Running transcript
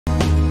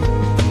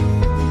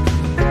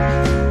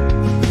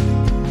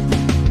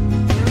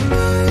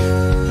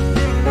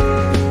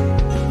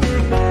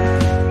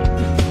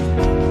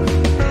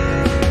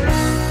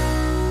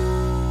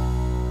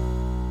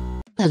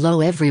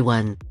Hello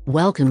everyone,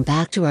 welcome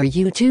back to our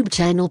YouTube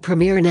channel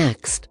Premiere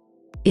Next.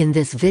 In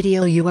this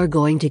video you are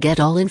going to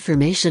get all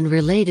information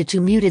related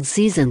to Muted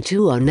Season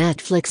 2 on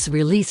Netflix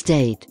release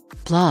date,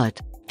 plot,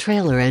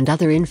 trailer and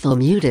other info.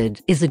 Muted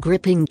is a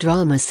gripping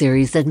drama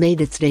series that made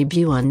its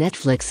debut on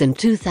Netflix in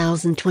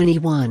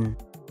 2021.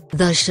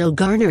 The show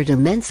garnered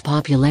immense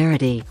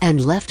popularity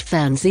and left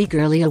fans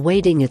eagerly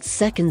awaiting its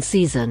second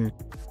season.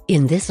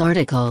 In this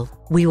article,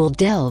 we will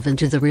delve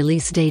into the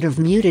release date of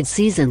Muted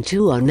Season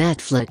 2 on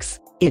Netflix,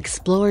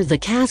 explore the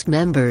cast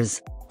members,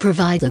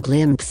 provide a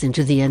glimpse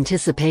into the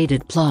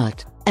anticipated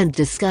plot, and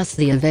discuss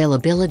the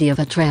availability of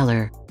a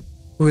trailer.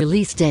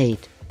 Release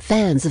date.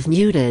 Fans of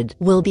Muted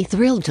will be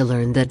thrilled to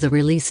learn that the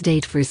release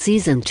date for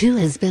Season 2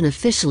 has been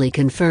officially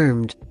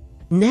confirmed.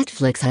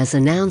 Netflix has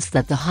announced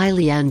that the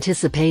highly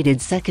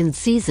anticipated second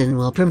season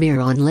will premiere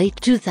on late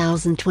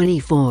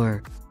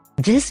 2024.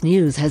 This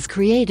news has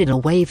created a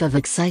wave of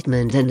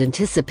excitement and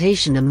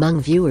anticipation among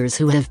viewers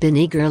who have been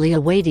eagerly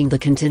awaiting the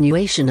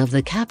continuation of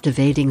the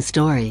captivating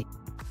story.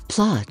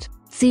 Plot.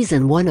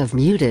 Season 1 of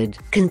Muted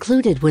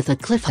concluded with a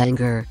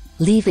cliffhanger,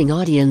 leaving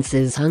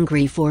audiences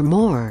hungry for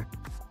more.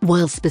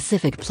 While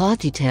specific plot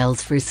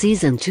details for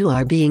Season 2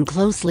 are being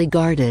closely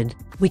guarded,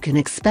 we can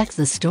expect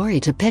the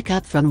story to pick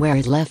up from where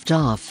it left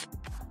off.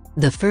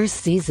 The first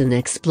season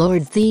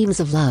explored themes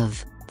of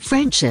love,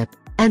 friendship,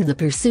 and the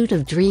pursuit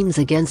of dreams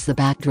against the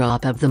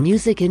backdrop of the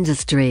music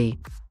industry.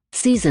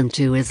 Season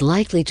 2 is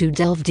likely to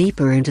delve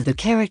deeper into the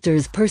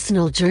characters'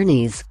 personal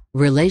journeys,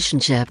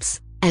 relationships,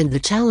 and the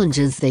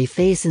challenges they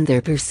face in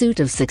their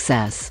pursuit of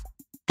success.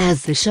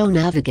 As the show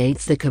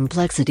navigates the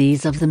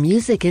complexities of the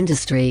music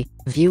industry,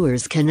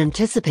 viewers can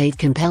anticipate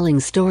compelling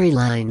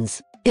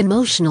storylines,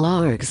 emotional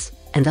arcs,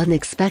 and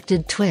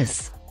unexpected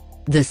twists.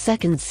 The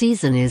second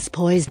season is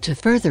poised to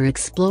further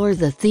explore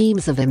the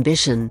themes of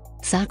ambition,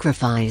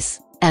 sacrifice,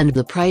 and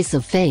the price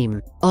of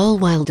fame, all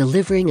while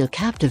delivering a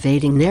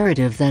captivating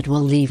narrative that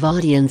will leave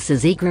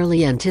audiences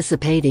eagerly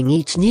anticipating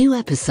each new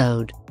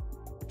episode.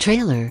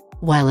 Trailer.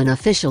 While an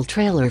official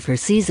trailer for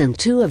Season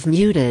 2 of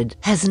Muted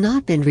has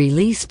not been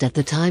released at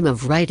the time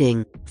of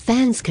writing,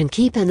 fans can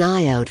keep an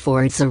eye out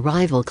for its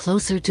arrival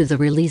closer to the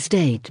release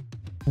date.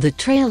 The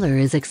trailer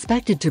is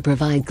expected to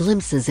provide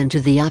glimpses into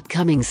the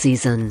upcoming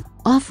season,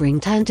 offering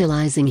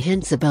tantalizing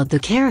hints about the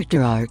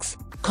character arcs,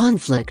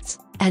 conflicts,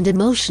 and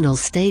emotional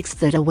stakes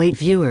that await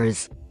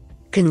viewers.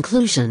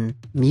 Conclusion.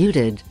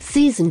 Muted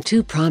Season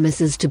 2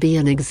 promises to be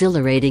an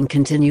exhilarating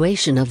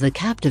continuation of the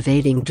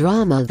captivating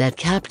drama that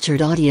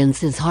captured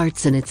audiences'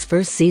 hearts in its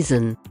first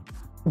season.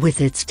 With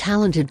its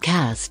talented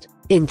cast,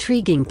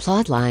 intriguing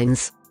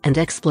plotlines, and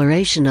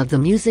exploration of the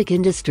music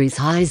industry's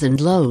highs and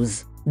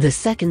lows, the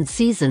second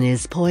season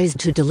is poised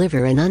to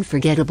deliver an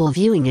unforgettable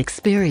viewing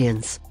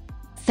experience.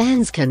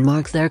 Fans can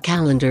mark their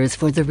calendars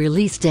for the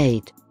release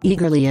date,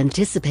 eagerly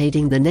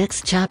anticipating the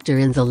next chapter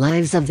in the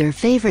lives of their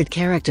favorite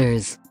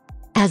characters.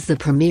 As the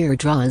premiere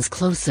draws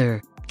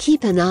closer,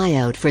 keep an eye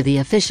out for the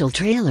official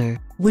trailer,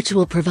 which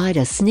will provide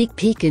a sneak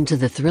peek into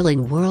the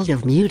thrilling world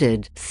of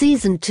Muted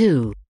Season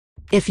 2.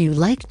 If you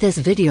liked this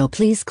video,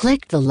 please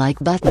click the like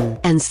button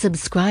and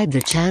subscribe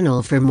the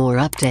channel for more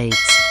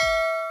updates.